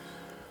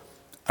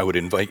I would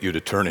invite you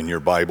to turn in your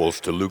Bibles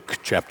to Luke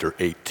chapter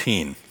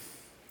 18.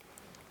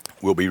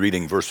 We'll be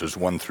reading verses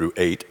 1 through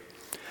 8,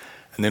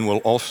 and then we'll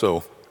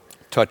also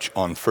touch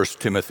on 1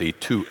 Timothy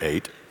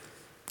 2:8.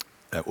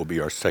 That will be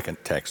our second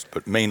text,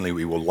 but mainly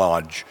we will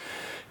lodge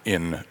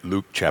in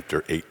Luke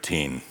chapter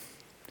 18.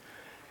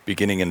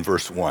 Beginning in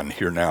verse 1,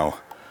 hear now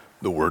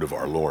the word of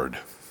our Lord.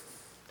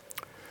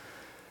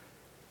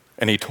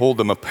 And he told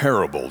them a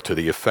parable to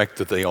the effect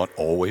that they ought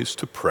always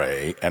to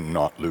pray and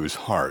not lose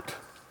heart.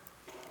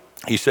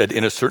 He said,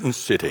 in a certain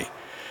city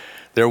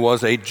there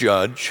was a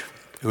judge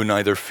who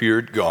neither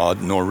feared God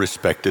nor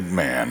respected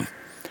man.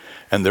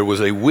 And there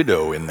was a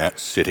widow in that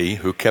city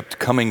who kept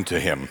coming to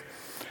him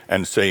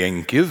and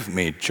saying, give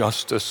me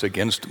justice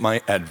against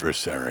my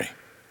adversary.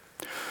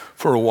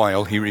 For a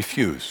while he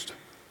refused.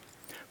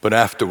 But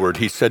afterward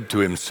he said to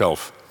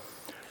himself,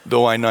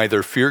 though I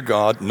neither fear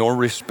God nor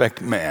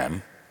respect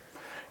man,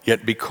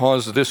 yet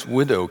because this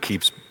widow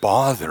keeps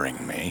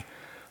bothering me,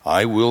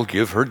 I will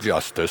give her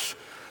justice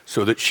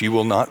so that she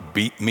will not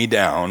beat me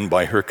down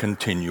by her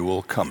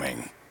continual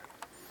coming.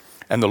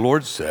 And the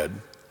Lord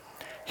said,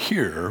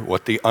 hear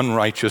what the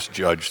unrighteous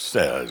judge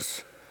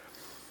says.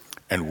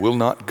 And will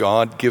not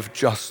God give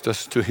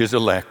justice to his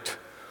elect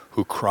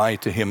who cry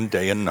to him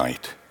day and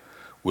night?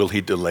 Will he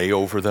delay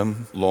over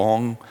them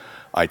long?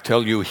 I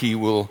tell you, he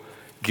will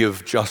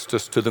give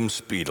justice to them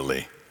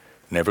speedily.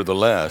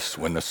 Nevertheless,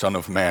 when the Son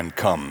of Man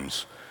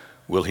comes,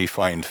 will he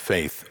find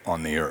faith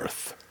on the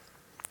earth?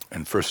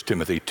 And 1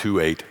 Timothy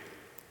 2:8,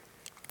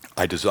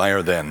 I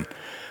desire then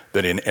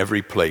that in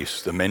every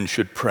place the men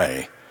should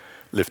pray,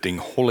 lifting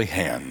holy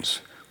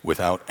hands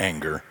without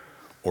anger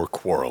or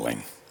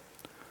quarreling.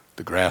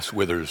 The grass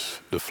withers,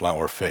 the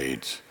flower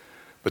fades,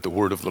 but the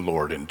word of the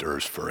Lord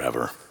endures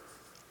forever.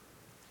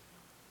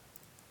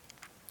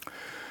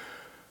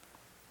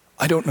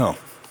 I don't know.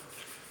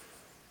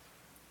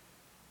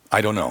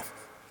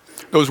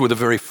 Those were the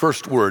very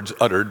first words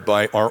uttered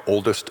by our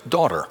oldest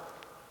daughter.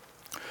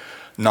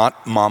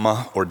 Not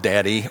mama or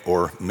daddy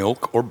or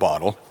milk or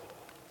bottle.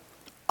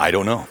 I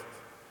don't know.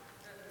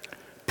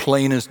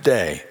 Plain as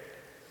day.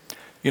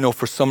 You know,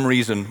 for some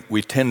reason,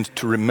 we tend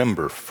to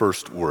remember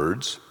first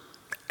words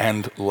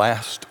and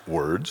last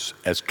words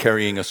as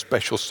carrying a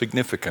special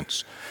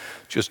significance.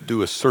 Just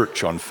do a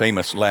search on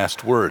famous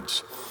last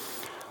words.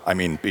 I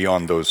mean,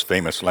 beyond those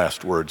famous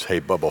last words, hey,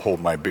 Bubba,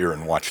 hold my beer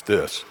and watch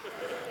this.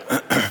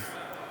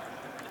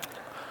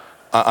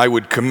 I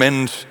would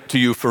commend to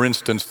you, for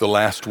instance, the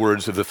last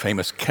words of the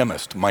famous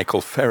chemist,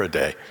 Michael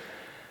Faraday.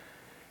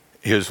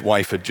 His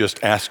wife had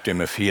just asked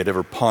him if he had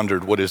ever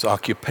pondered what his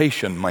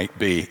occupation might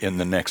be in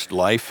the next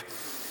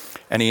life.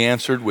 And he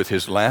answered with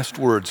his last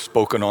words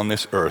spoken on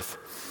this earth,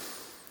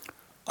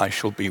 I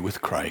shall be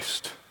with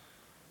Christ,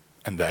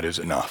 and that is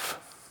enough.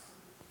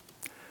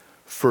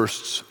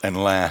 Firsts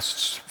and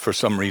lasts, for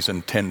some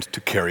reason, tend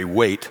to carry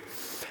weight.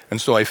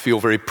 And so I feel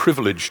very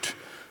privileged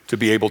to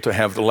be able to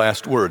have the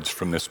last words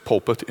from this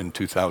pulpit in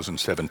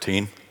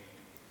 2017.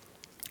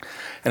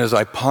 And as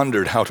I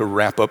pondered how to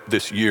wrap up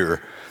this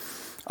year,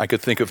 I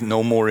could think of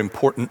no more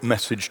important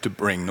message to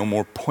bring, no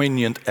more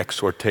poignant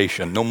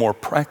exhortation, no more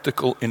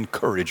practical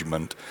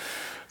encouragement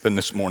than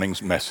this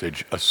morning's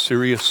message, a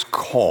serious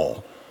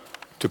call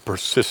to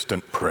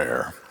persistent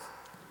prayer.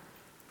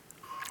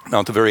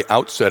 Now, at the very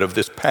outset of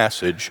this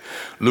passage,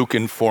 Luke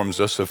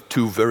informs us of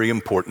two very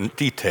important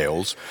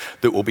details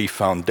that will be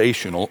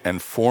foundational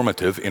and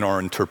formative in our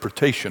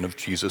interpretation of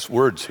Jesus'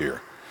 words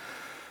here.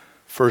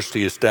 First,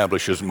 he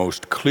establishes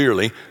most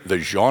clearly the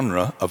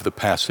genre of the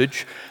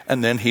passage,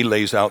 and then he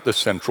lays out the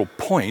central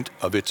point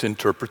of its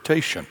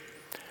interpretation.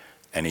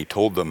 And he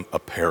told them a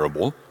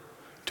parable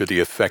to the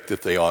effect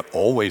that they ought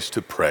always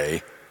to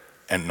pray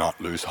and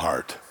not lose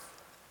heart.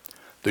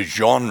 The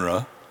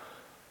genre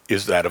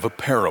is that of a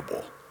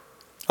parable.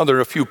 Now, there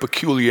are a few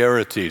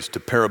peculiarities to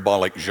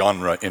parabolic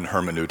genre in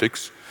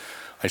hermeneutics.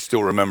 I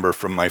still remember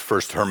from my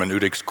first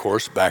hermeneutics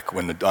course back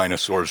when the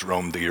dinosaurs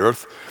roamed the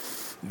earth,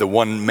 the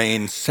one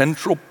main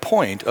central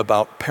point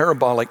about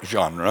parabolic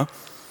genre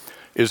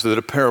is that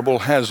a parable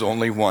has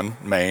only one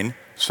main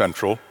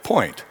central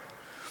point.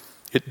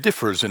 It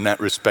differs in that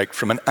respect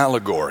from an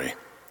allegory.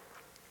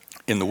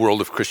 In the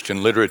world of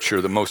Christian literature,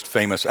 the most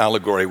famous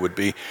allegory would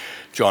be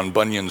John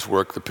Bunyan's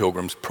work, The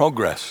Pilgrim's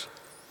Progress.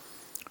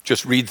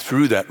 Just read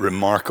through that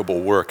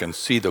remarkable work and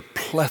see the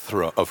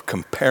plethora of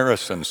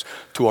comparisons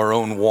to our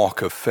own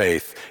walk of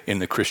faith in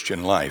the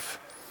Christian life.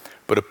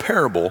 But a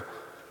parable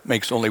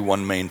makes only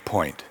one main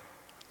point.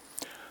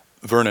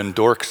 Vernon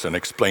Dorkson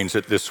explains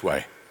it this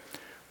way.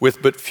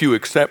 With but few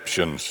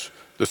exceptions,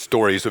 the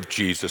stories of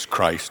Jesus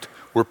Christ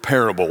were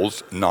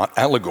parables, not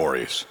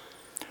allegories.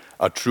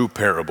 A true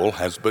parable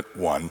has but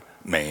one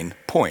main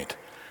point.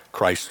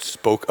 Christ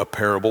spoke a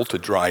parable to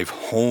drive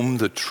home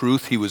the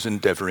truth he was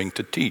endeavoring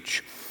to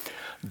teach.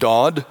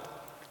 Dodd,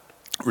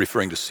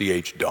 referring to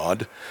C.H.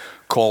 Dodd,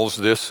 calls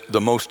this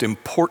the most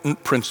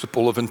important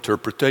principle of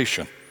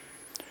interpretation.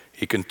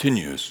 He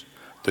continues,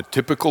 the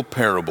typical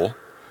parable,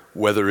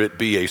 whether it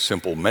be a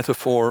simple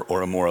metaphor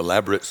or a more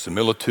elaborate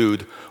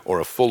similitude or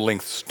a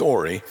full-length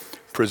story,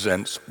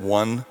 presents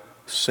one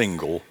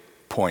single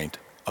point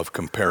of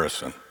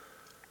comparison.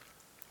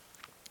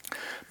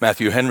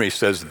 Matthew Henry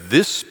says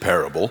this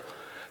parable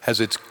has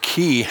its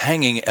key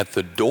hanging at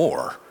the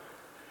door.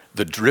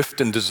 The drift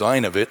and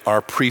design of it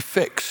are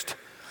prefixed.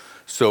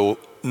 So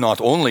not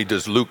only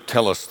does Luke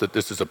tell us that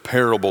this is a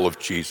parable of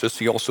Jesus,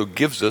 he also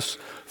gives us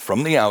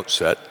from the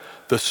outset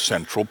the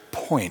central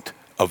point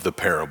of the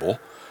parable,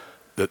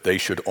 that they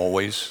should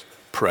always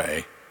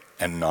pray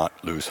and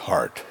not lose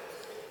heart.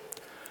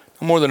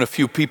 More than a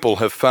few people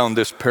have found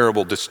this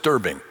parable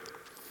disturbing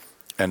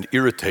and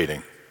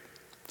irritating,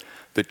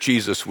 that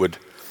Jesus would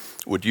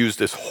use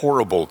this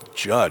horrible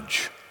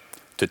judge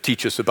to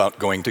teach us about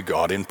going to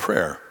God in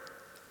prayer.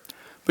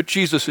 But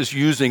Jesus is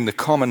using the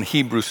common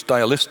Hebrew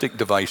stylistic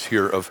device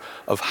here of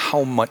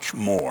how much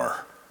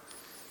more.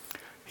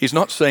 He's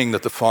not saying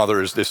that the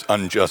Father is this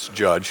unjust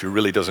judge who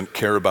really doesn't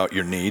care about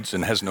your needs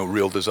and has no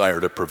real desire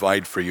to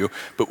provide for you,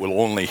 but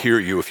will only hear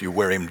you if you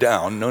wear him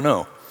down.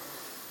 No.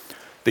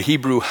 The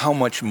Hebrew how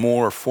much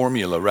more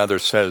formula rather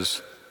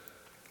says,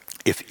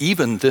 if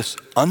even this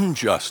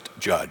unjust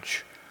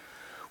judge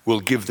will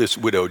give this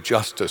widow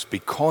justice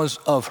because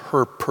of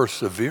her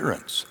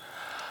perseverance,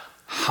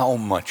 how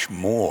much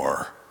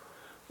more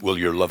will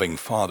your loving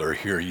Father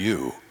hear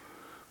you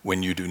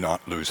when you do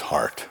not lose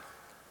heart?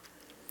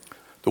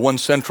 The one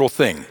central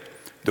thing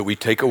that we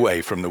take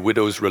away from the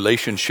widow's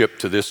relationship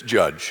to this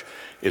judge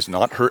is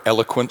not her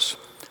eloquence,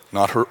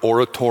 not her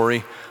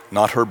oratory,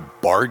 not her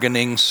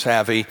bargaining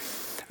savvy,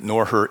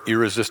 nor her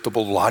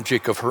irresistible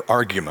logic of her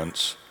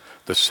arguments.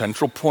 The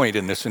central point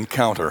in this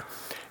encounter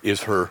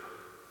is her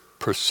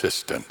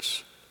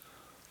persistence,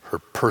 her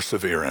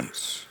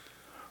perseverance,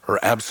 her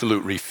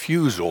absolute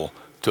refusal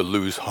to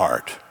lose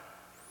heart.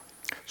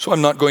 So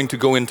I'm not going to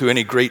go into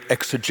any great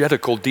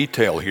exegetical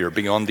detail here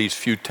beyond these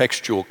few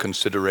textual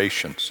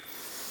considerations.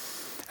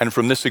 And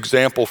from this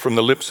example from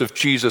the lips of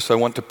Jesus, I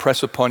want to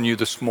press upon you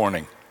this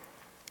morning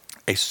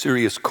a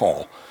serious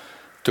call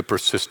to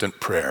persistent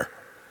prayer,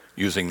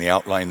 using the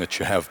outline that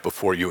you have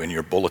before you in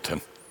your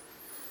bulletin.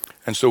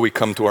 And so we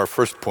come to our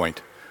first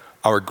point,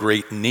 our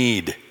great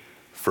need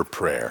for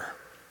prayer.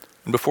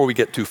 And before we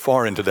get too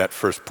far into that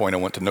first point, I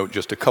want to note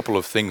just a couple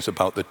of things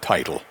about the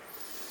title.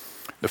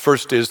 The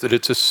first is that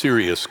it's a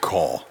serious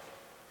call.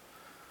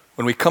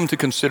 When we come to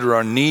consider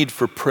our need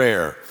for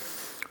prayer,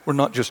 we're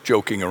not just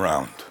joking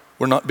around.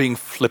 We're not being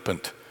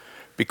flippant,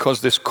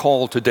 because this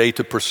call today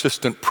to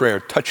persistent prayer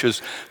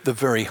touches the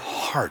very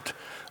heart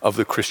of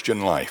the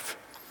Christian life.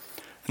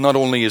 Not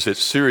only is it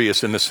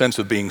serious in the sense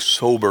of being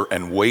sober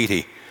and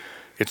weighty,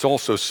 it's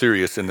also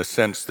serious in the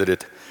sense that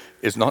it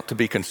is not to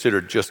be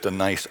considered just a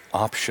nice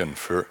option,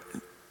 for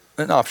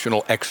an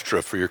optional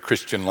extra for your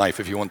Christian life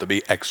if you want to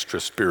be extra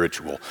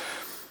spiritual.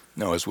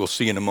 No, as we'll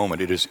see in a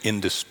moment, it is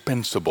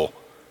indispensable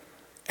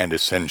and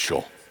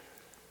essential.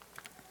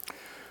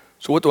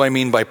 So what do I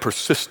mean by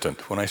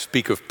persistent? When I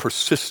speak of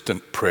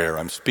persistent prayer,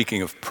 I'm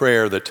speaking of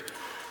prayer that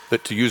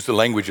to use the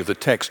language of the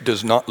text,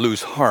 does not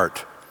lose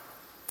heart.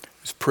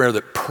 It's prayer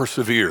that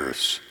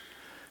perseveres,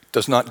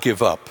 does not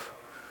give up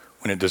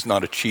when it does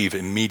not achieve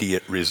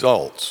immediate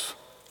results,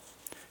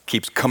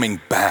 keeps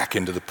coming back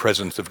into the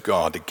presence of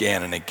God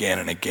again and again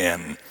and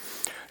again.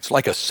 It's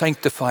like a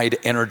sanctified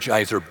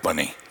Energizer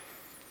bunny.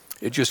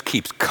 It just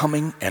keeps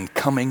coming and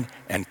coming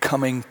and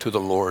coming to the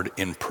Lord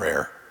in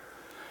prayer.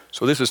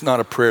 So this is not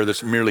a prayer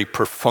that's merely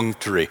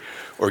perfunctory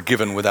or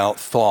given without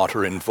thought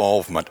or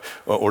involvement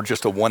or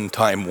just a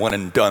one-time,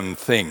 one-and-done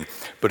thing,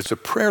 but it's a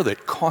prayer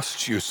that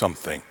costs you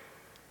something.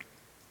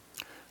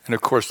 And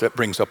of course, that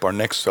brings up our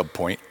next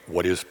subpoint: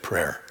 what is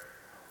prayer?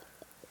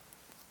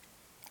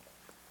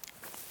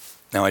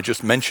 Now, I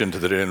just mentioned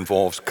that it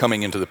involves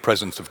coming into the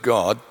presence of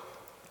God.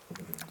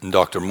 And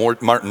Dr.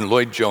 Martin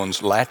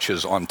Lloyd-Jones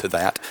latches onto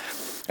that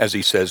as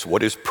he says,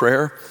 what is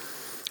prayer?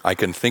 I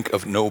can think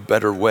of no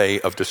better way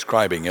of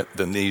describing it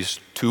than these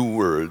two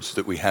words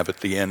that we have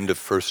at the end of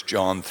 1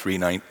 John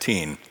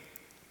 3:19.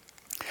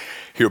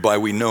 Hereby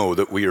we know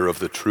that we are of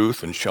the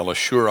truth and shall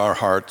assure our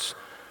hearts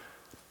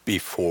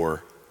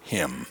before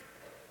Him.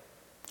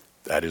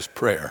 That is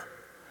prayer.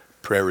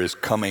 Prayer is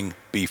coming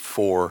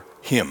before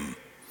Him.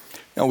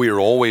 Now, we are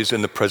always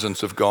in the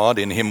presence of God.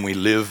 In Him we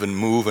live and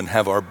move and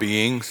have our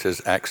being,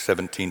 says Acts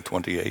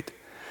 17:28.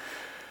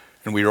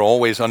 And we are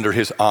always under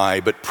His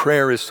eye, but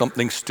prayer is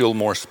something still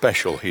more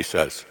special, he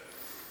says.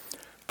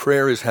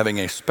 Prayer is having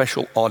a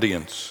special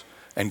audience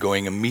and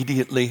going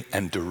immediately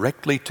and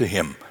directly to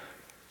Him,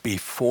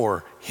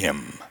 before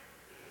Him.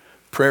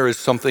 Prayer is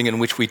something in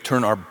which we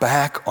turn our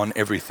back on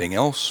everything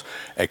else,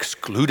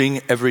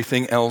 excluding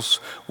everything else,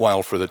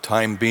 while for the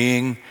time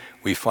being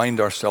we find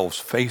ourselves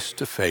face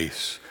to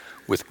face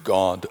with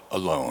God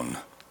alone.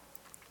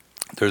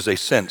 There's a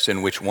sense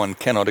in which one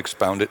cannot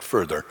expound it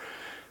further.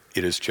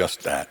 It is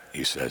just that,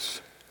 he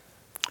says.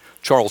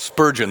 Charles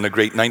Spurgeon, the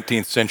great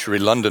 19th century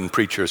London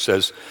preacher,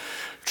 says,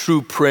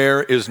 true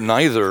prayer is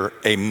neither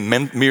a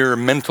mere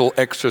mental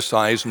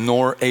exercise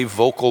nor a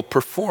vocal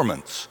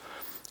performance.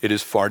 It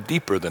is far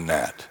deeper than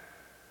that.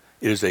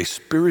 It is a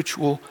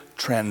spiritual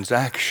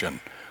transaction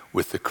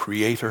with the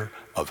Creator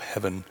of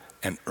heaven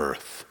and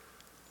earth.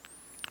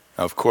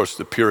 Now, of course,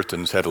 the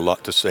Puritans had a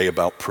lot to say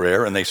about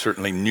prayer, and they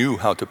certainly knew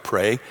how to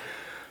pray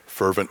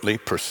fervently,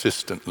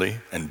 persistently,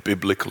 and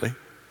biblically.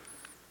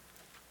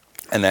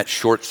 And that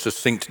short,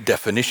 succinct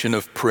definition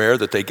of prayer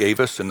that they gave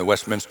us in the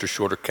Westminster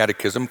Shorter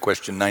Catechism,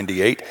 question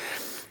 98,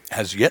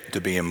 has yet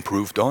to be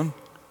improved on.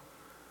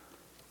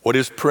 What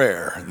is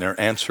prayer? And their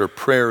answer,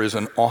 prayer is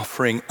an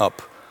offering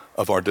up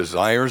of our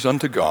desires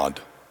unto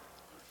God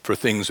for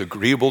things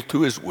agreeable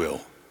to his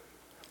will,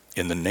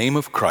 in the name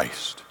of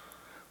Christ,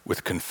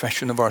 with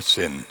confession of our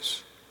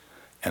sins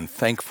and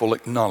thankful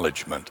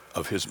acknowledgement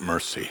of his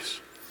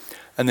mercies.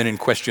 And then in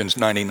questions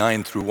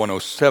 99 through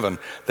 107,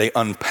 they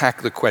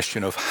unpack the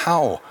question of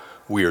how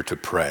we are to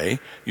pray,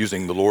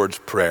 using the Lord's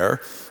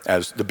Prayer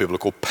as the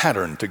biblical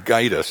pattern to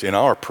guide us in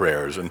our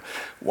prayers. And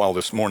while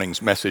this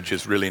morning's message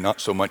is really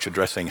not so much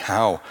addressing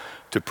how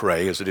to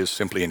pray as it is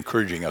simply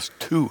encouraging us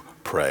to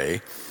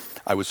pray,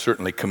 I would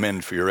certainly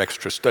commend for your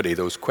extra study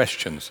those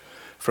questions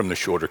from the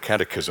Shorter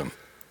Catechism,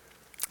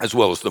 as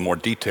well as the more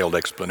detailed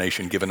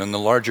explanation given in the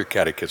larger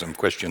catechism,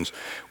 questions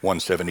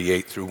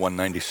 178 through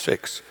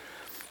 196.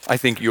 I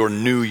think your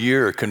new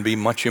year can be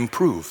much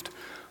improved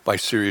by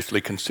seriously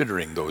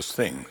considering those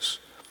things,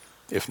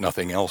 if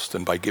nothing else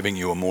than by giving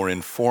you a more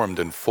informed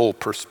and full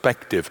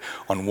perspective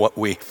on what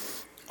we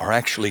are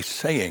actually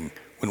saying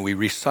when we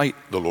recite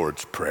the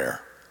Lord's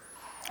Prayer.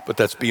 But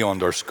that's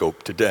beyond our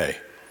scope today.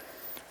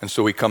 And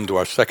so we come to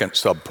our second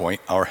subpoint,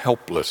 our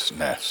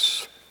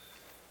helplessness.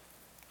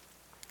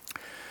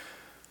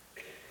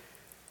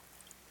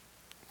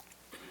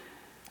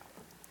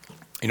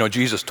 You know,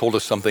 Jesus told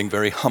us something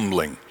very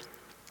humbling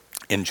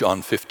in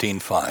John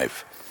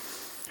 15:5.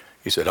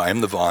 He said, I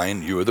am the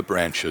vine, you are the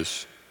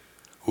branches.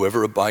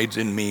 Whoever abides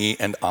in me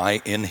and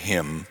I in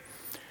him,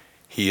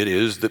 he it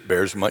is that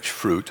bears much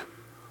fruit.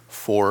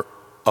 For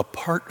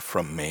apart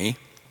from me,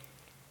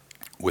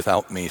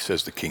 without me,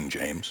 says the King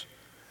James,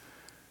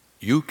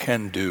 you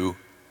can do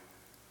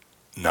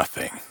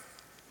nothing.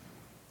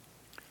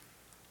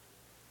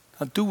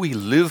 Now, do we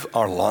live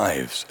our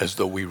lives as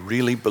though we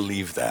really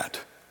believe that?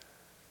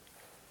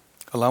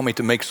 Allow me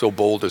to make so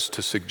bold as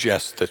to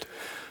suggest that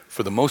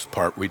for the most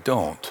part we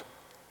don't.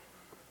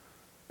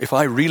 If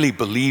I really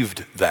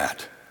believed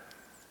that,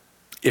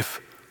 if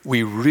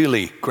we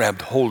really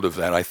grabbed hold of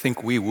that, I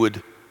think we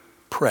would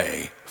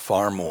pray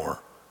far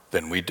more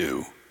than we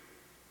do.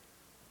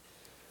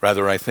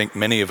 Rather, I think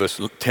many of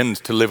us tend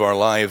to live our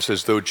lives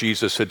as though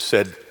Jesus had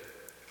said,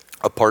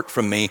 apart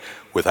from me,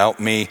 without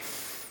me,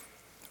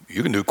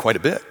 you can do quite a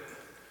bit.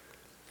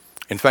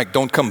 In fact,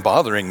 don't come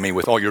bothering me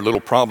with all your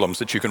little problems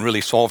that you can really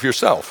solve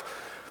yourself.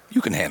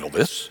 You can handle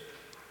this.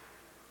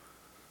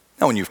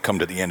 Now, when you've come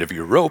to the end of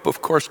your rope,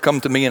 of course, come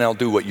to me and I'll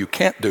do what you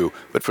can't do.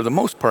 But for the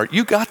most part,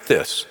 you got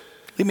this.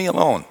 Leave me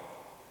alone.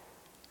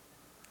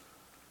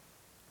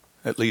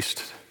 At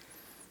least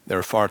there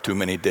are far too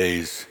many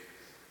days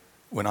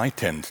when I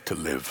tend to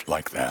live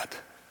like that.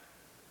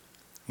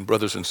 And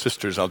brothers and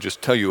sisters, I'll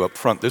just tell you up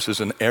front, this is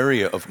an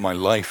area of my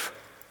life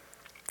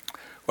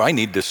where I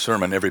need this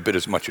sermon every bit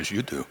as much as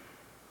you do.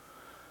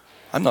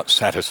 I'm not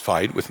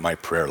satisfied with my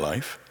prayer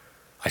life.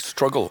 I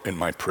struggle in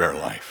my prayer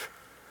life.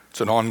 It's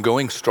an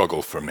ongoing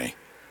struggle for me.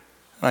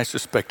 And I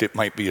suspect it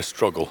might be a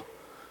struggle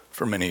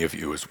for many of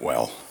you as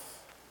well.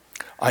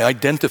 I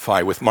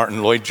identify with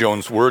Martin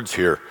Lloyd-Jones' words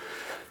here.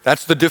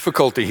 That's the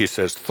difficulty, he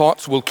says.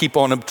 Thoughts will keep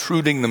on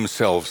obtruding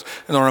themselves,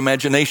 and our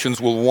imaginations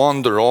will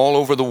wander all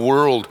over the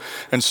world,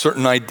 and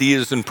certain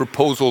ideas and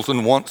proposals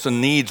and wants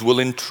and needs will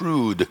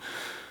intrude.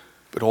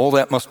 But all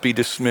that must be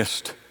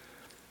dismissed.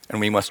 And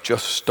we must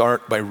just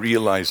start by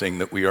realizing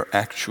that we are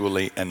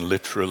actually and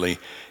literally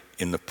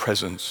in the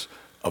presence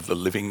of the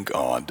living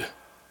God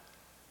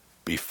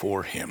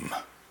before him.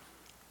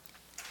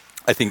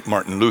 I think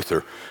Martin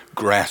Luther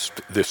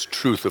grasped this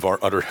truth of our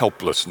utter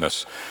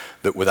helplessness,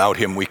 that without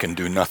him we can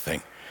do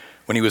nothing.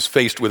 When he was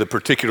faced with a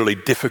particularly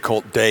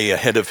difficult day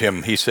ahead of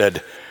him, he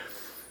said,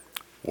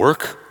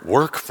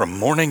 Work from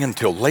morning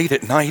until late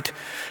at night.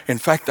 In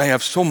fact, I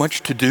have so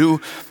much to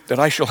do that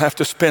I shall have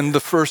to spend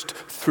the first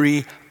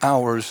 3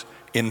 hours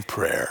in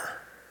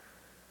prayer.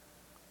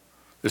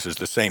 This is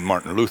the same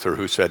Martin Luther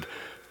who said,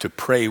 to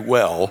pray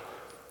well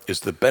is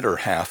the better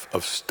half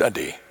of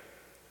study.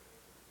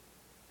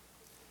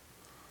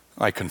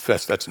 I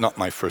confess that's not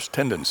my first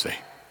tendency.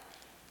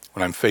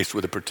 When I'm faced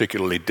with a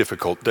particularly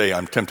difficult day,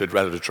 I'm tempted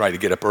rather to try to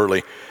get up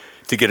early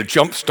to get a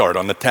jump start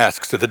on the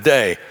tasks of the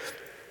day.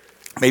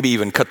 Maybe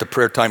even cut the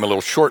prayer time a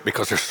little short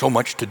because there's so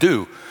much to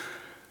do.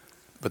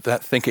 But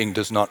that thinking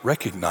does not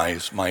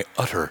recognize my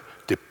utter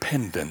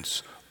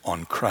dependence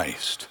on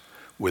Christ.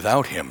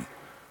 Without him,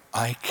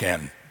 I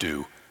can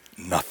do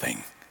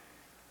nothing.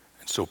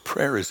 And so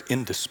prayer is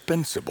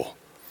indispensable.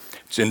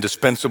 It's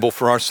indispensable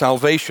for our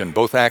salvation.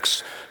 Both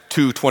Acts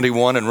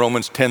 2:21 and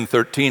Romans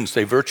 10:13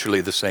 say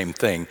virtually the same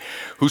thing.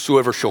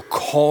 Whosoever shall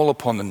call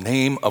upon the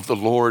name of the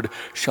Lord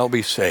shall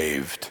be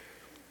saved.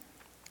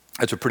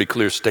 That's a pretty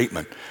clear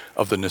statement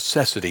of the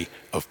necessity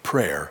of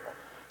prayer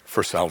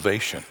for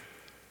salvation.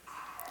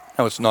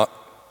 Now, it's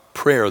not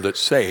prayer that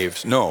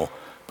saves, no,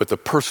 but the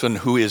person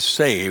who is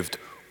saved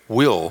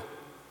will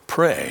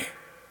pray.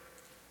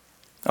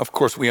 Now, of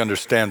course, we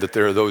understand that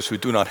there are those who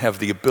do not have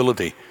the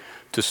ability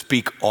to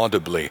speak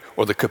audibly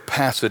or the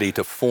capacity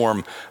to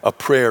form a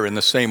prayer in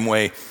the same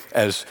way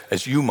as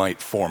you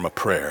might form a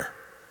prayer.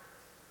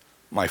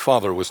 My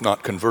father was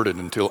not converted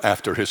until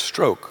after his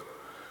stroke,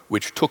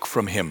 which took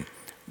from him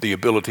the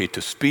ability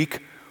to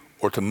speak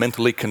or to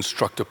mentally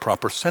construct a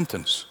proper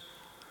sentence.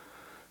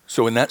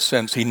 So in that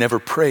sense, he never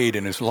prayed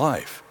in his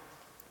life.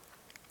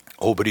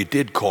 Oh, but he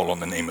did call on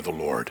the name of the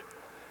Lord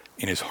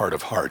in his heart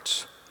of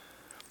hearts.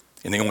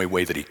 In the only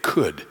way that he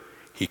could,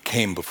 he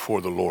came before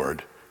the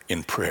Lord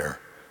in prayer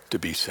to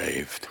be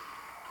saved.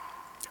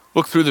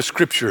 Look through the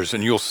scriptures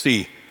and you'll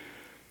see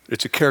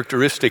it's a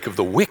characteristic of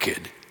the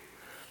wicked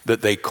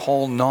that they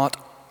call not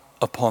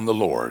upon the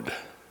Lord.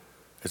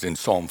 As in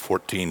Psalm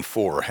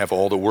 14:4, have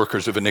all the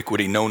workers of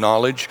iniquity no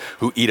knowledge,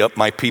 who eat up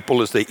my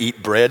people as they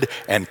eat bread,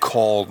 and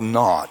call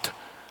not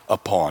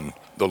upon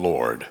the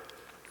Lord.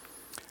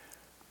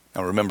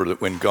 Now remember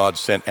that when God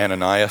sent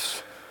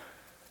Ananias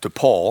to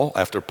Paul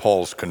after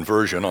Paul's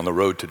conversion on the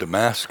road to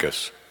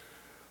Damascus,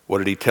 what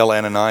did he tell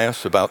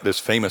Ananias about this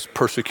famous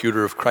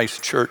persecutor of Christ's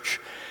church?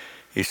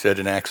 He said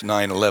in Acts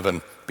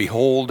 9:11,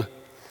 behold,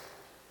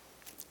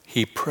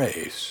 he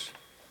prays.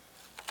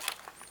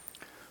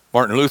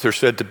 Martin Luther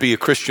said to be a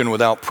Christian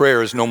without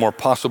prayer is no more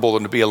possible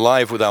than to be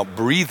alive without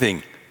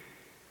breathing.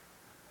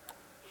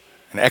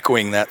 And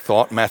echoing that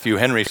thought, Matthew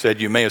Henry said,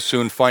 you may as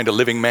soon find a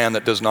living man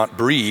that does not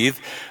breathe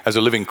as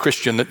a living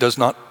Christian that does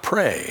not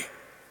pray.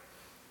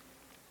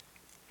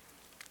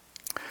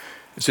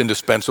 It's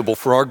indispensable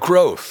for our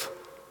growth.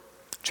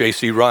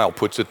 J.C. Ryle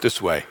puts it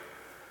this way: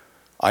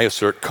 I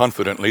assert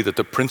confidently that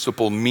the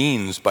principal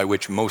means by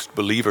which most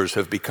believers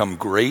have become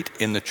great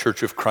in the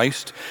Church of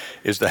Christ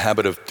is the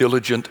habit of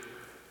diligent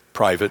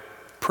private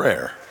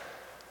prayer.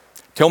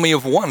 Tell me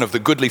of one of the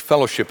goodly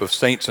fellowship of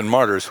saints and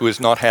martyrs who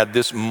has not had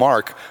this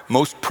mark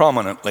most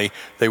prominently: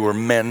 they were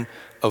men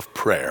of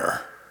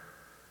prayer.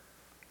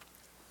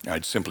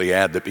 I'd simply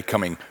add that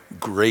becoming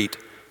great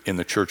in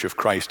the Church of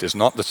Christ is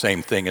not the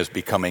same thing as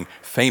becoming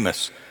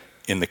famous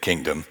in the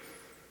kingdom.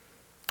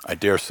 I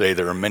dare say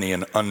there are many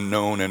an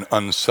unknown and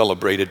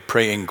uncelebrated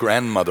praying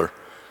grandmother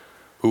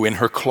who in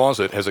her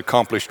closet has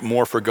accomplished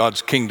more for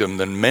God's kingdom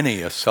than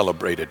many a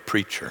celebrated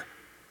preacher.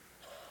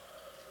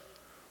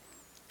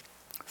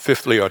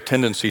 Fifthly, our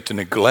tendency to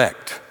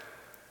neglect.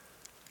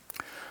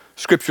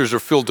 Scriptures are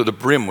filled to the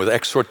brim with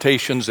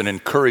exhortations and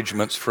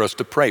encouragements for us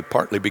to pray,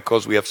 partly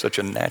because we have such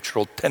a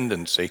natural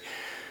tendency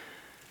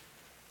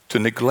to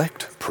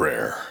neglect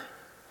prayer.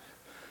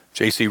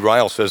 J.C.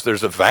 Ryle says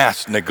there's a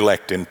vast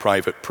neglect in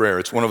private prayer.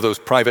 It's one of those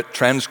private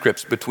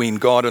transcripts between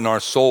God and our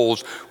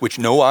souls which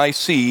no eye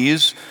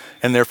sees,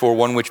 and therefore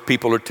one which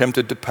people are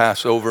tempted to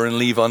pass over and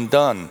leave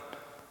undone.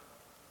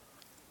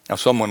 Now,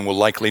 someone will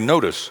likely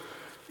notice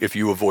if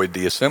you avoid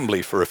the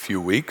assembly for a few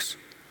weeks.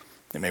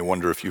 They may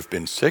wonder if you've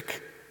been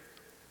sick.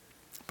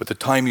 But the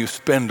time you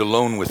spend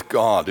alone with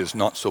God is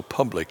not so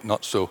public,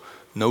 not so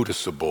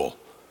noticeable,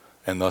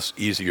 and thus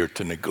easier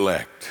to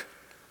neglect.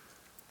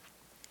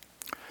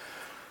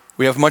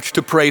 We have much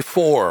to pray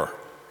for.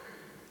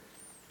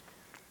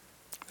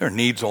 There are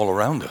needs all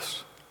around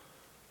us.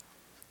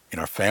 In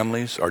our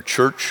families, our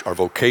church, our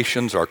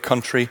vocations, our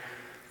country,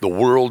 the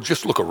world.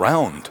 Just look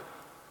around.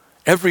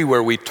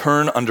 Everywhere we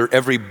turn, under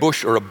every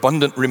bush, are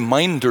abundant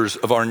reminders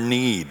of our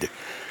need.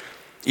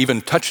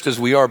 Even touched as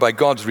we are by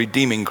God's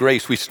redeeming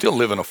grace, we still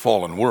live in a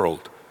fallen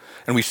world,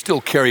 and we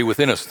still carry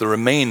within us the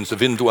remains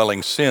of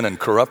indwelling sin and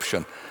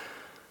corruption.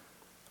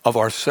 Of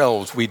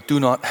ourselves, we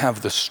do not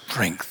have the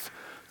strength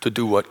to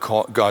do what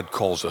God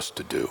calls us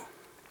to do.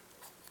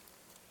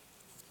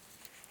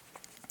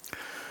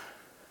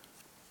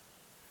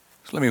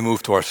 So let me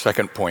move to our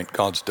second point,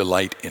 God's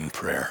delight in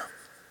prayer.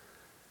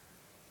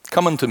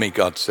 Come unto me,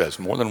 God says,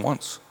 more than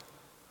once.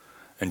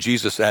 And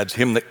Jesus adds,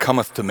 him that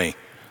cometh to me,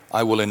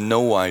 I will in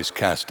no wise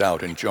cast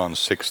out, in John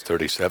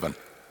 6:37.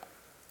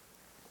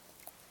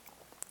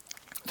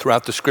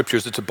 Throughout the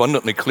scriptures, it's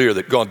abundantly clear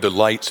that God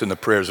delights in the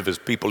prayers of his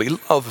people. He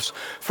loves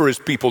for his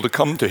people to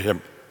come to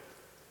him.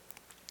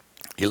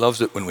 He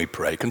loves it when we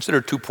pray.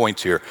 Consider 2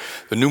 points here: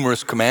 the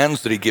numerous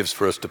commands that he gives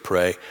for us to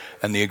pray,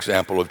 and the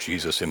example of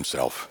Jesus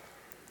himself.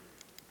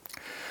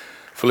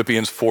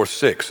 Philippians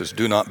 4:6 says,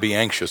 do not be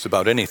anxious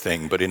about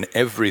anything, but in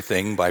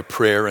everything by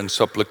prayer and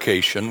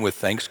supplication with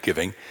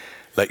thanksgiving,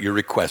 let your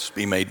requests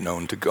be made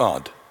known to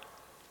God.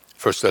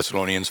 1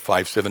 Thessalonians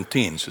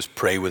 5:17 says,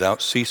 pray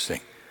without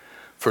ceasing.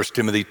 1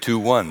 Timothy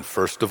 2:1,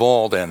 first of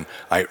all then,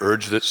 I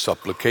urge that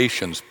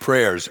supplications,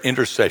 prayers,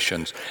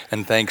 intercessions,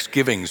 and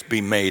thanksgivings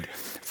be made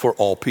for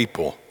all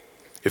people.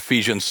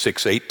 Ephesians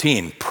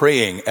 6:18,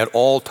 praying at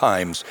all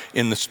times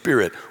in the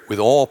Spirit with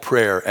all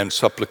prayer and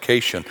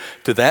supplication.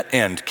 To that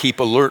end, keep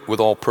alert with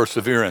all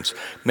perseverance,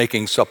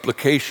 making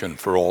supplication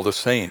for all the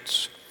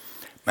saints.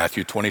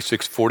 Matthew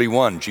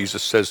 26:41,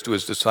 Jesus says to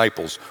his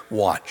disciples,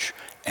 watch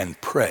and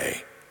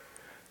pray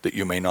that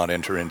you may not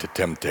enter into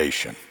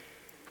temptation.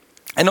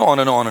 And on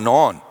and on and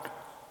on.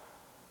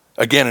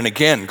 Again and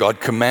again, God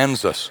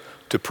commands us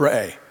to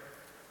pray.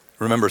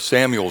 Remember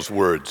Samuel's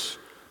words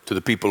to to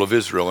the people of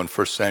Israel in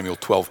 1 Samuel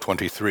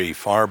 12:23,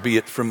 "Far be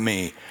it from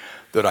me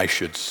that I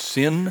should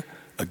sin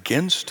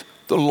against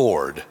the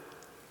Lord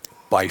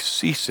by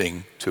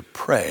ceasing to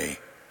pray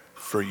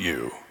for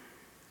you."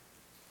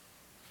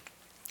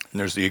 And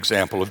there's the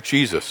example of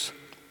Jesus.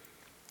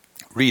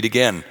 Read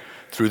again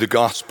through the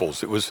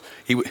Gospels.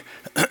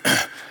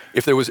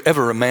 If there was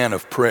ever a man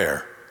of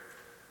prayer,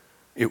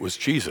 it was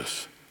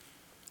Jesus.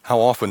 How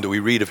often do we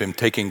read of him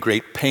taking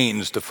great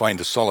pains to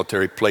find a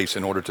solitary place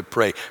in order to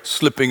pray,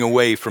 slipping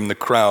away from the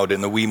crowd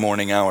in the wee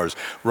morning hours,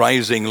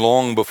 rising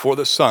long before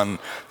the sun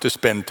to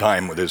spend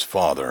time with his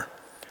Father?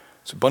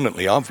 It's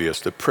abundantly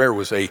obvious that prayer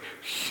was a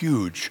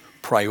huge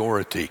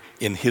priority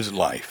in his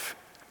life.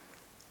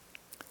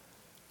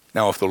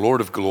 Now, if the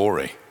Lord of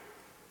glory,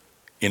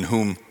 in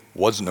whom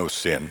was no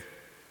sin,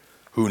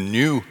 who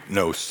knew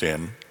no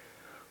sin,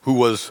 who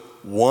was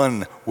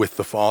one with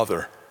the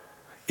Father,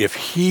 if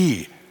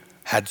he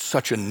had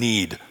such a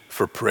need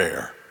for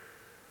prayer,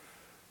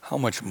 how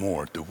much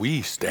more do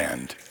we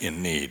stand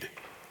in need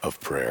of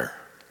prayer?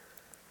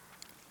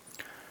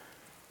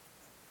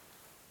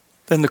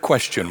 Then the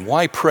question,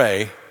 why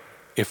pray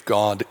if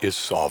God is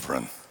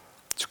sovereign?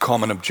 It's a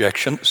common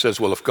objection. It says,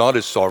 well, if God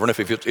is sovereign,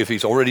 if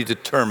he's already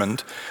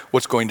determined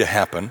what's going to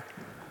happen,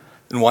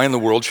 then why in the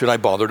world should I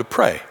bother to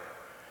pray?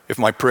 If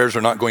my prayers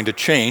are not going to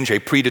change a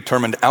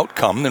predetermined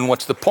outcome, then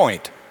what's the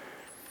point?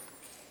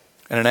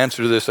 And in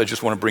answer to this, I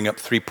just want to bring up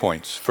 3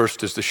 points.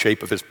 First is the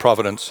shape of his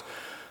providence,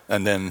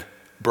 and then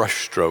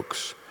brush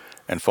strokes,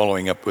 and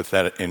following up with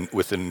that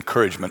with an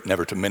encouragement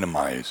never to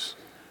minimize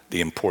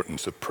the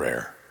importance of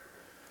prayer.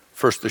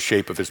 First, the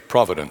shape of his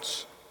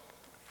providence.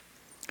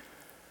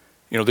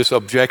 This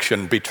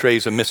objection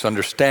betrays a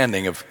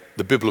misunderstanding of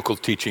the biblical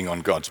teaching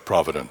on God's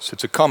providence.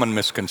 It's a common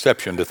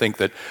misconception to think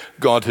that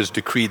God has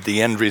decreed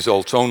the end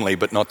results only,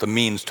 but not the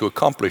means to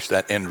accomplish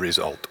that end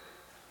result.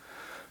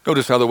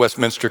 Notice how the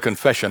Westminster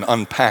Confession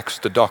unpacks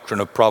the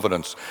doctrine of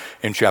providence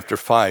in chapter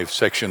 5,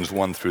 sections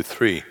 1 through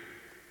 3.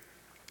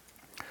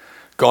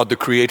 God, the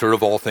creator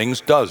of all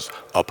things, does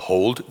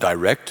uphold,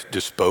 direct,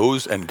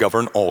 dispose, and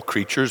govern all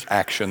creatures,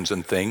 actions,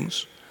 and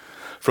things,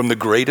 from the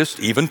greatest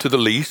even to the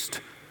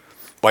least,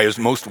 by his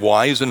most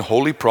wise and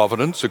holy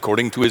providence,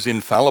 according to his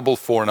infallible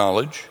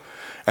foreknowledge,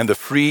 and the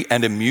free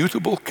and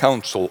immutable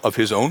counsel of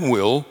his own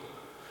will,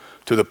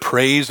 to the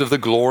praise of the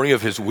glory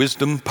of his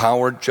wisdom,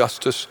 power,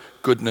 justice,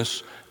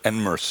 goodness,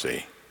 and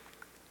mercy.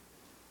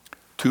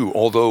 2,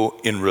 although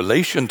in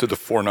relation to the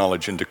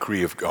foreknowledge and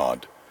decree of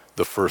God,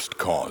 the first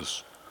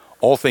cause,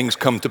 all things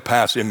come to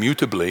pass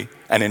immutably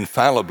and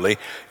infallibly,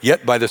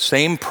 yet by the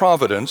same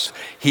providence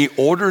he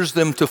orders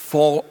them to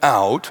fall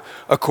out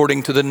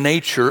according to the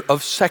nature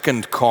of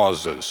second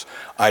causes,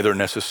 either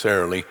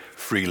necessarily,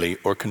 freely,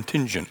 or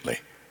contingently.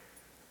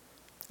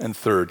 And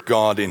third,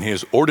 God in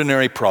his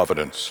ordinary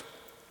providence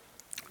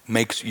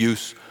makes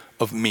use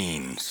of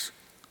means,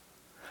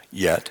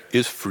 yet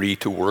is free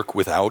to work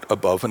without,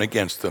 above, and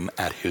against them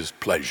at his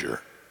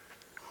pleasure.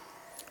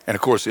 And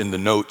of course, in the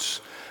notes,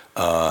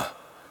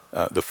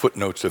 the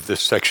footnotes of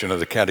this section of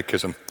the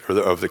Catechism, or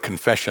of the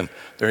Confession,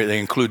 they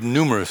include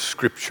numerous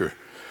scripture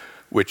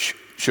which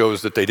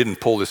shows that they didn't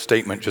pull this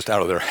statement just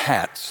out of their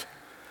hats,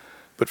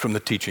 but from the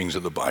teachings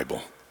of the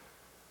Bible.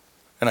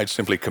 And I'd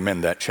simply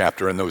commend that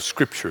chapter and those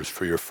scriptures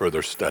for your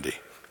further study.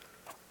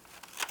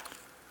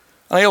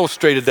 I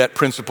illustrated that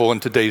principle in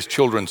today's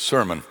children's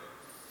sermon.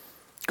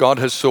 God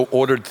has so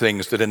ordered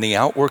things that in the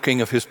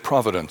outworking of his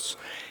providence,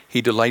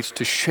 he delights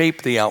to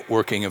shape the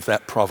outworking of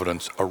that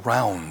providence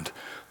around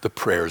the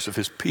prayers of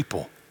his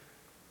people.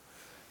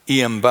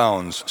 E.M.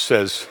 Bounds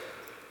says,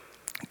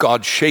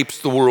 God shapes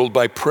the world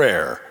by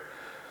prayer.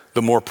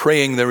 The more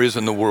praying there is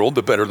in the world,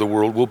 the better the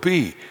world will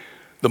be.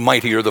 The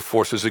mightier the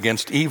forces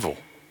against evil.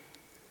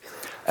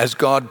 As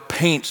God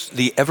paints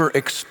the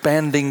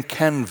ever-expanding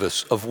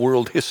canvas of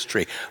world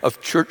history,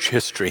 of church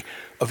history,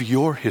 of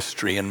your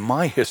history and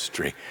my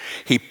history,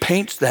 he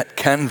paints that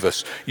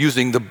canvas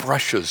using the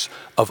brushes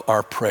of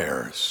our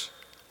prayers.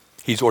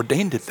 He's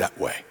ordained it that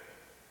way.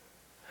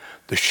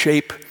 The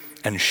shape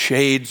and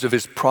shades of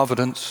his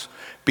providence,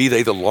 be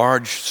they the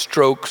large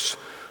strokes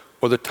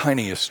or the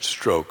tiniest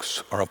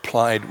strokes, are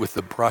applied with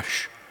the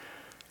brush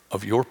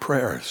of your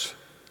prayers.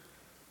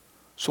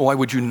 So why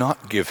would you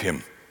not give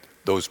him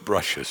those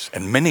brushes,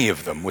 and many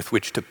of them, with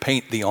which to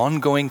paint the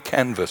ongoing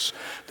canvas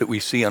that we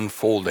see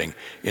unfolding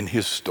in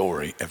his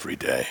story every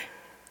day?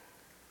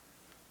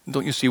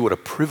 Don't you see what a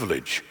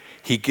privilege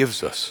he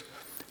gives us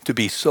to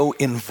be so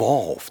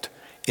involved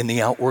in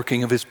the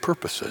outworking of his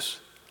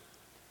purposes?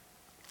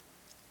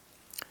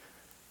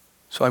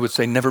 So I would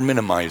say never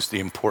minimize the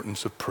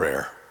importance of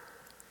prayer.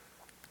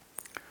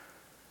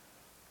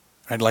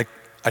 I'd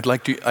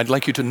like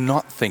you to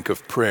not think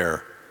of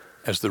prayer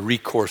as the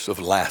recourse of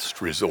last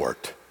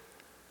resort.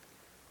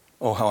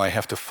 Oh, how I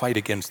have to fight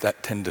against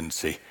that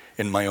tendency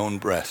in my own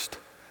breast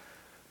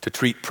to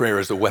treat prayer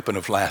as a weapon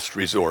of last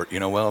resort.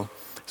 Well,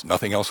 there's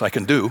nothing else I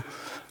can do.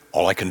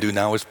 All I can do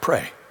now is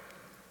pray.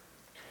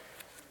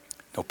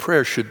 No,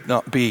 prayer should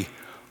not be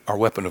our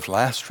weapon of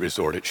last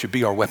resort. It should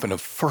be our weapon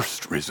of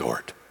first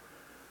resort.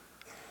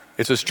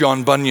 It's as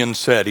John Bunyan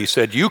said. He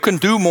said, "You can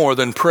do more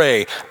than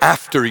pray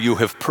after you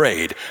have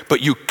prayed,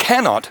 but you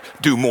cannot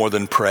do more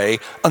than pray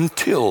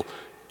until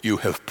you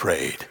have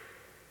prayed."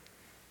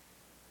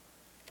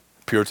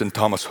 Puritan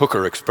Thomas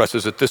Hooker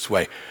expresses it this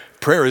way: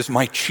 "Prayer is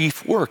my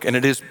chief work, and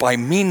it is by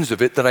means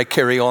of it that I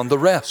carry on the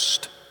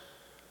rest."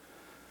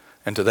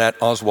 And to that,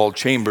 Oswald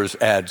Chambers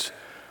adds,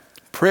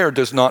 "Prayer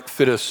does not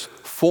fit us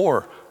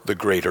for the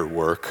greater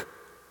work.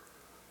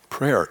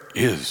 Prayer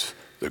is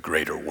the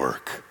greater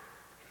work."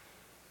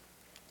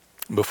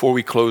 Before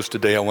we close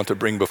today, I want to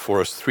bring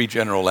before us three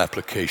general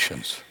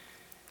applications.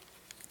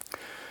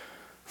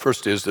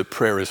 First is that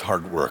prayer is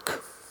hard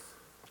work.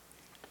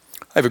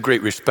 I have a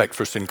great respect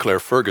for Sinclair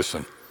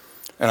Ferguson,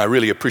 and I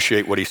really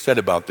appreciate what he said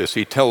about this.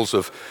 He tells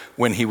of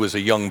when he was a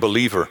young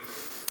believer,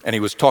 and he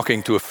was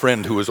talking to a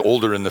friend who was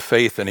older in the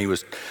faith, and he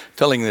was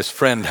telling this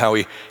friend how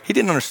he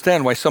didn't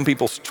understand why some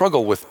people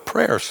struggle with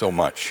prayer so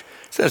much.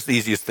 He says, the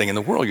easiest thing in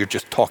the world, you're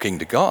just talking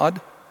to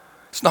God.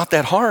 It's not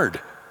that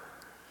hard.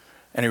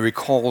 And he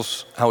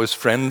recalls how his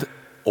friend,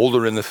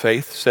 older in the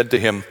faith, said to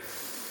him,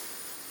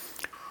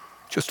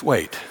 "Just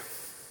wait.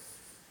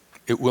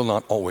 It will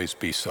not always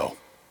be so."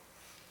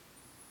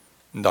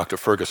 And Dr.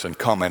 Ferguson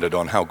commented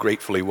on how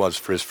grateful he was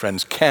for his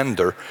friend's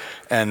candor,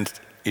 and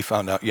he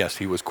found out, yes,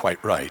 he was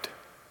quite right.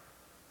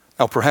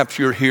 Now, perhaps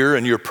you're here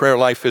and your prayer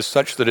life is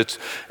such that it's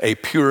a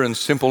pure and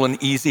simple and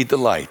easy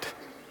delight.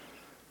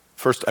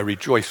 First, I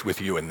rejoice with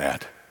you in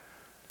that.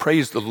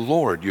 Praise the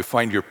Lord, you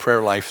find your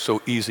prayer life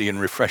so easy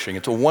and refreshing.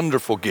 It's a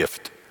wonderful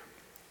gift.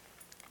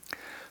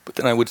 But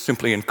then I would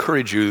simply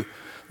encourage you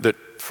that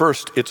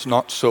first, it's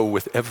not so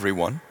with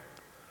everyone.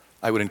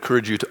 I would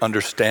encourage you to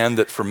understand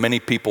that for many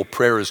people,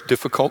 prayer is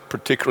difficult,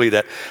 particularly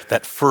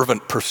that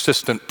fervent,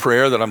 persistent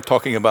prayer that I'm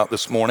talking about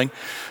this morning.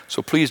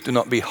 So please do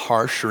not be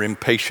harsh or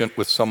impatient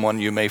with someone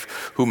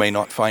who may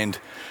not find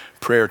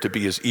prayer to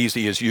be as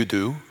easy as you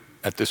do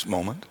at this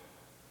moment.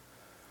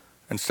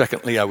 And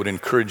secondly, I would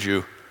encourage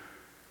you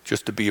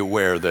just to be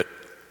aware that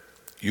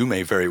you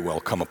may very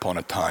well come upon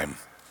a time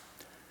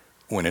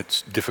when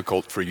it's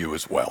difficult for you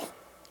as well.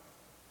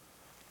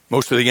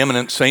 Most of the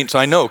eminent saints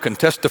I know can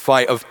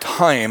testify of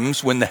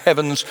times when the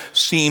heavens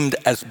seemed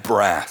as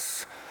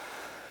brass.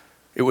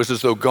 It was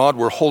as though God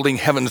were holding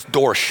heaven's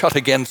door shut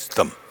against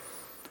them.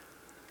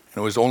 And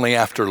it was only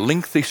after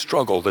lengthy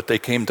struggle that they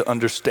came to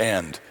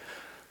understand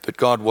that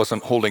God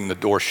wasn't holding the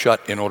door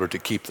shut in order to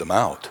keep them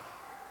out,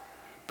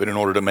 but in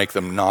order to make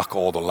them knock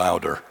all the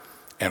louder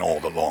and all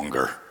the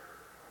longer.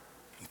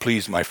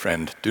 Please, my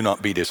friend, do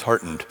not be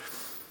disheartened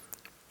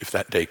if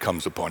that day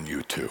comes upon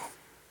you too.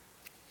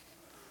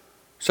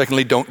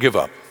 Secondly, don't give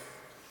up,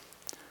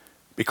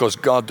 because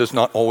God does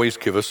not always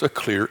give us a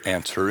clear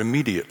answer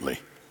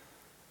immediately.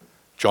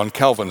 John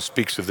Calvin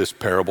speaks of this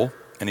parable,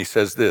 and he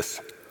says this: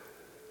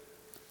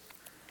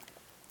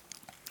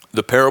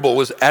 "The parable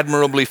was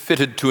admirably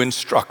fitted to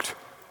instruct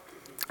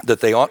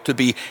that they ought to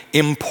be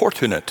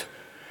importunate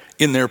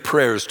in their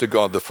prayers to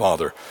God the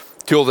Father,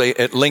 till they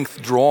at length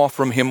draw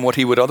from him what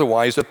he would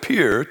otherwise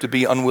appear to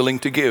be unwilling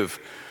to give.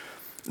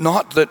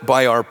 Not that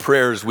by our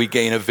prayers we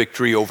gain a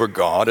victory over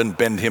God and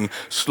bend him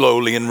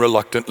slowly and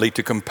reluctantly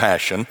to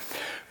compassion,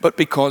 but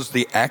because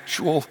the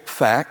actual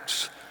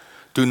facts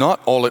do not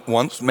all at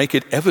once make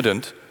it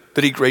evident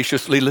that he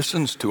graciously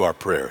listens to our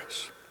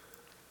prayers.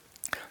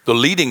 The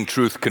leading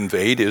truth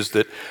conveyed is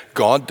that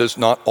God does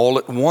not all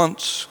at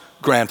once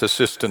grant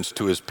assistance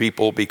to his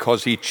people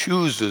because he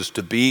chooses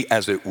to be,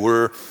 as it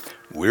were,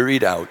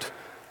 wearied out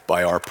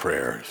by our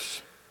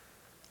prayers.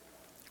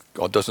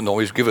 God doesn't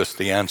always give us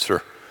the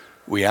answer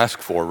we ask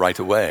for right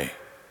away.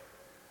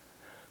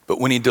 But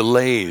when he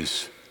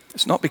delays,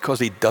 it's not because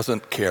he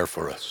doesn't care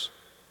for us.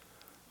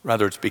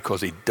 Rather, it's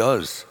because he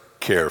does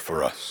care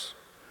for us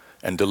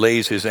and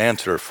delays his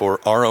answer for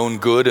our own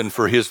good and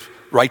for his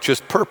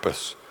righteous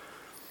purpose.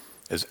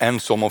 As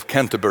Anselm of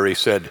Canterbury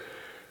said,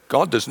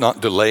 God does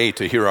not delay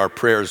to hear our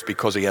prayers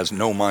because he has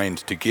no mind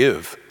to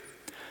give,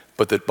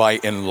 but that by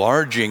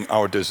enlarging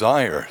our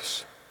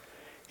desires,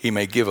 he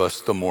may give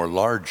us the more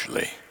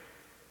largely.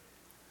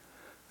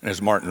 And as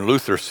Martin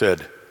Luther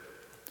said,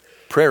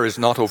 prayer is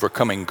not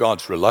overcoming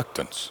God's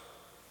reluctance,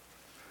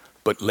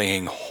 but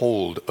laying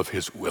hold of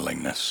his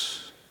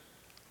willingness.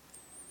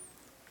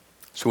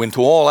 So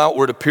into all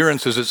outward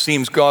appearances, it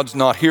seems God's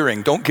not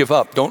hearing. Don't give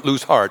up. Don't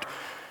lose heart.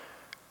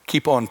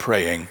 Keep on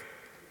praying.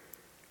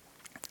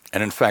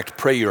 And in fact,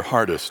 pray your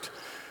hardest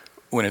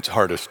when it's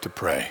hardest to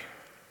pray.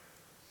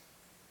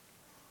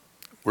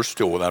 We're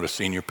still without a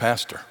senior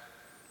pastor.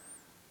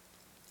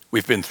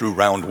 We've been through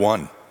round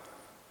one,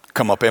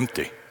 come up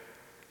empty.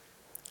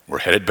 We're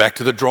headed back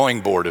to the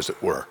drawing board, as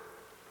it were.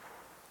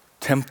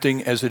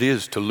 Tempting as it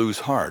is to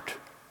lose heart,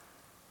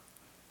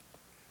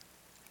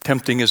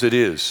 tempting as it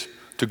is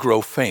to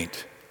grow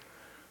faint,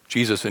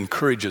 Jesus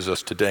encourages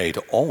us today to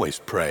always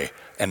pray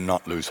and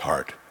not lose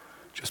heart.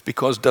 Just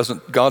because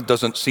God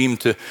doesn't seem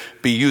to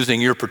be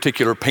using your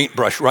particular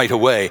paintbrush right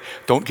away,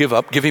 don't give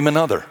up. Give him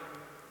another,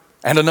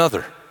 and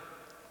another,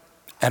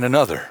 and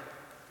another.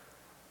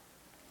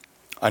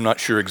 I'm not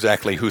sure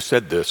exactly who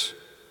said this,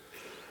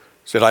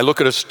 Said, I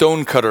look at a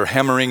stonecutter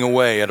hammering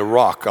away at a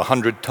rock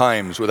 100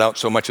 times without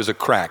so much as a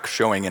crack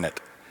showing in it.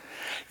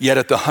 Yet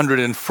at the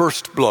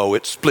 101st blow,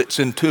 it splits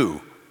in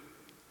two.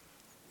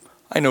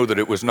 I know that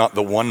it was not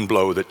the one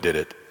blow that did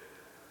it,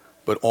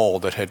 but all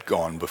that had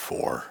gone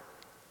before.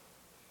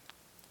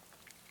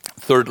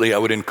 Thirdly, I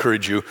would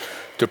encourage you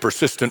to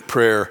persistent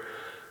prayer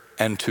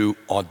and to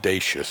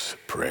audacious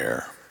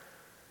prayer.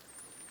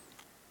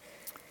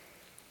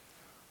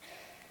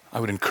 I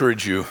would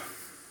encourage you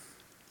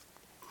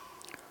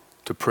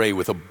to pray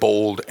with a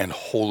bold and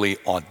holy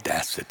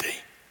audacity.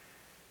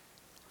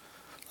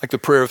 Like the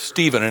prayer of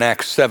Stephen in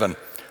Acts 7.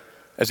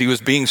 As he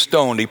was being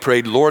stoned, he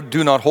prayed, Lord,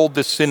 do not hold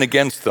this sin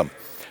against them.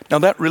 Now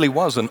that really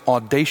was an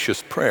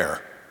audacious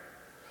prayer,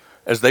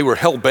 as they were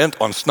hell-bent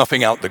on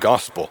snuffing out the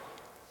gospel.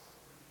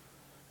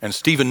 And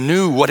Stephen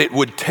knew what it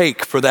would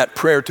take for that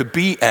prayer to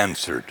be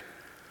answered.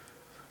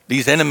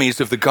 These enemies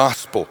of the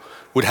gospel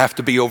would have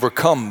to be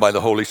overcome by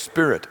the Holy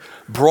Spirit,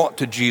 brought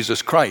to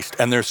Jesus Christ,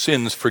 and their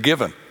sins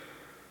forgiven.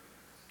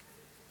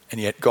 And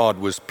yet God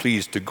was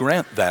pleased to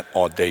grant that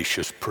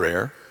audacious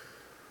prayer,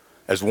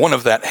 as one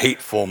of that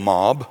hateful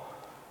mob,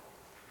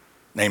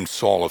 named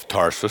Saul of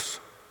Tarsus,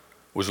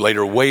 was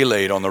later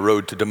waylaid on the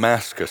road to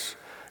Damascus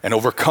and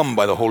overcome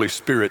by the Holy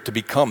Spirit to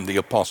become the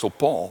Apostle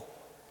Paul.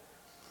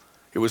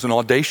 It was an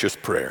audacious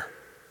prayer.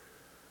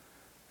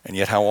 And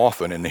yet how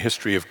often in the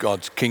history of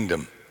God's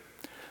kingdom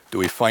do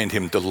we find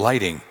him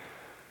delighting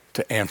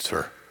to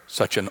answer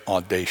such an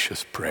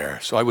audacious prayer?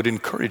 So I would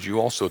encourage you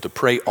also to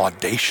pray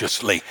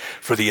audaciously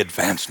for the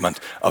advancement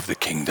of the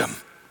kingdom.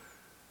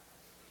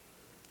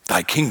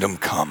 Thy kingdom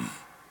come,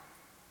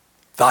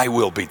 thy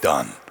will be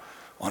done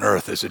on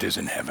earth as it is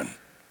in heaven.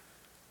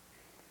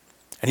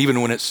 And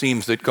even when it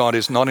seems that God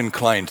is not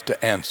inclined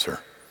to answer,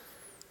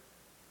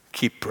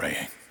 keep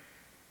praying.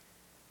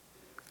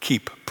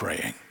 Keep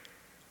praying.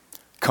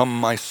 Come,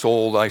 my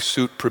soul, thy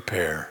suit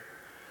prepare.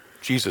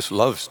 Jesus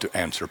loves to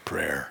answer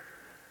prayer.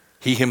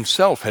 He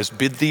himself has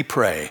bid thee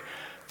pray,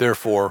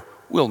 therefore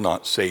will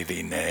not say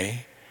thee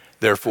nay,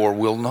 therefore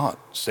will not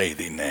say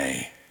thee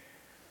nay.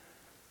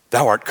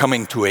 Thou art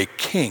coming to a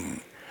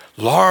king,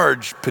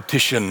 large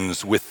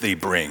petitions with thee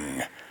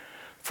bring,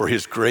 for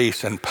his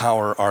grace and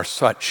power are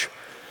such,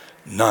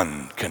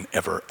 none can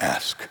ever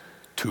ask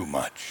too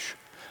much.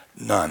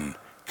 None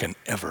can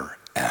ever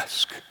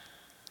ask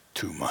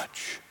too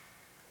much.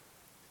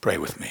 Pray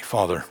with me.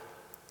 Father,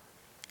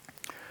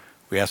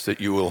 we ask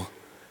that you will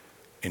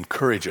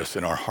encourage us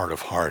in our heart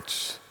of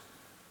hearts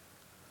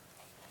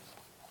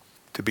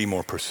to be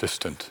more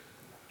persistent,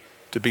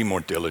 to be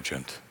more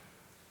diligent,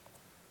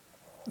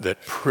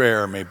 that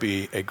prayer may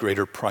be a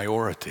greater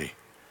priority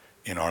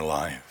in our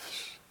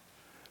lives,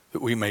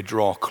 that we may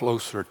draw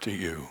closer to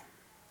you,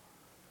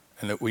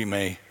 and that we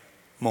may,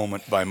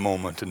 moment by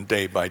moment and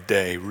day by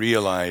day,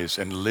 realize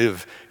and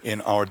live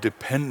in our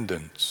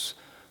dependence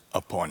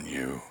upon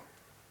you.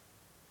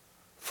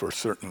 For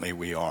certainly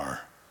we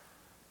are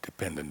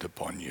dependent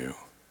upon you.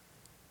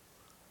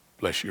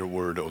 Bless your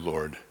word, O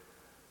Lord,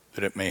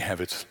 that it may have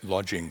its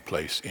lodging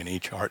place in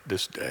each heart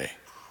this day.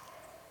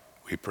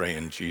 We pray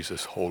in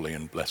Jesus' holy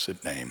and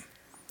blessed name.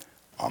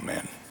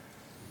 Amen.